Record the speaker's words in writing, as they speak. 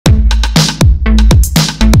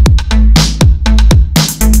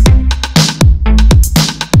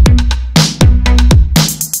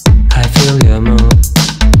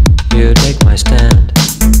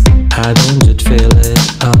I don't just feel it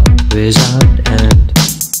all without end.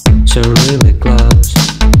 So really close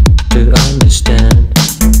to understand.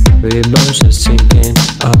 We both just thinking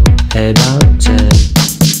all about it.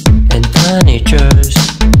 And tiny chairs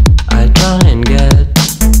I try and get.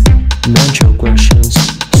 Bunch of questions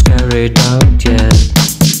scary out yet.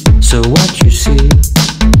 So what you see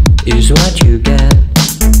is what you get.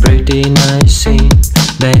 Pretty nice scene,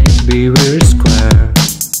 baby, we're square.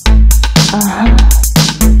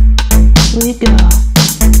 We go.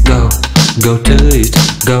 Go to it,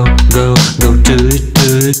 go to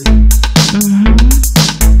it.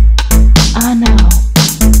 I know.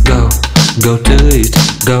 Go to it,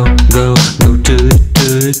 go to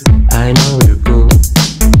it. I know you're cool.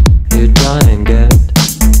 You try and get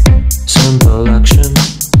simple action,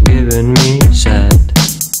 giving me sad.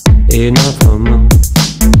 Enough for mood,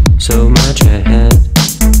 so much ahead.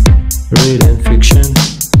 Reading fiction,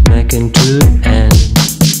 making to end.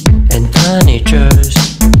 And tiny chairs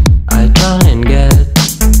I try and get.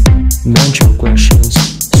 Bunch of questions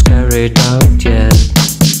scary out yet.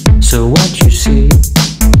 So what you see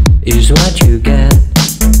is what you get.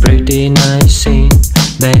 Pretty nice scene,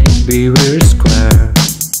 baby, we're square.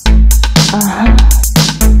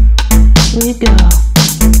 We go.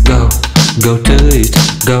 Go to it,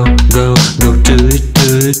 go to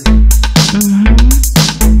it.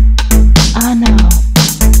 I know.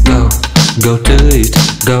 Go to it,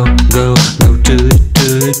 go to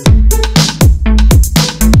it.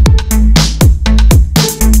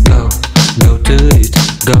 Go to it,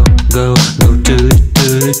 go to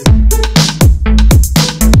it.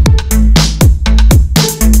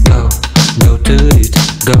 Go to it,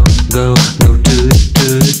 go to it.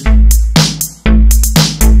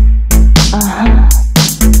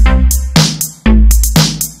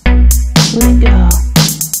 We go.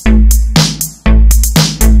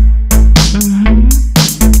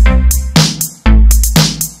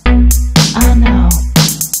 I know.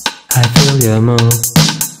 I feel your move,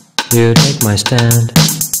 you take my stand.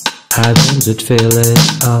 I don't just feel it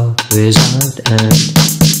all without end.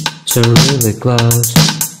 So really close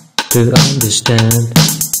to understand.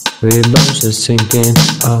 We both just thinking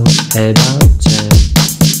all about it.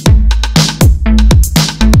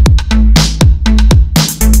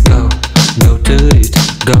 Go to it,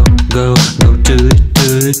 go to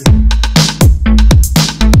it.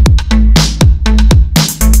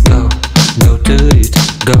 Go to it,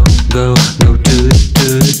 go to it.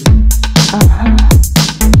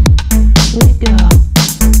 We go.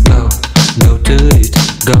 Go to it,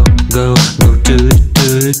 go to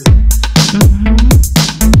it.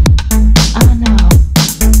 I know.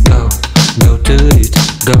 Go to it,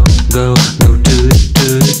 go to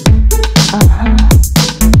it.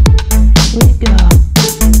 We go.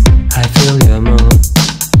 I feel your move,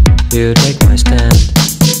 you take my stand.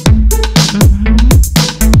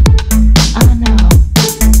 I know.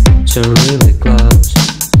 So really close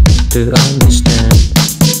to understand.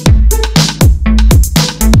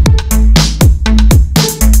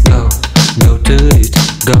 Go to it,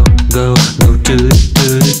 go to it.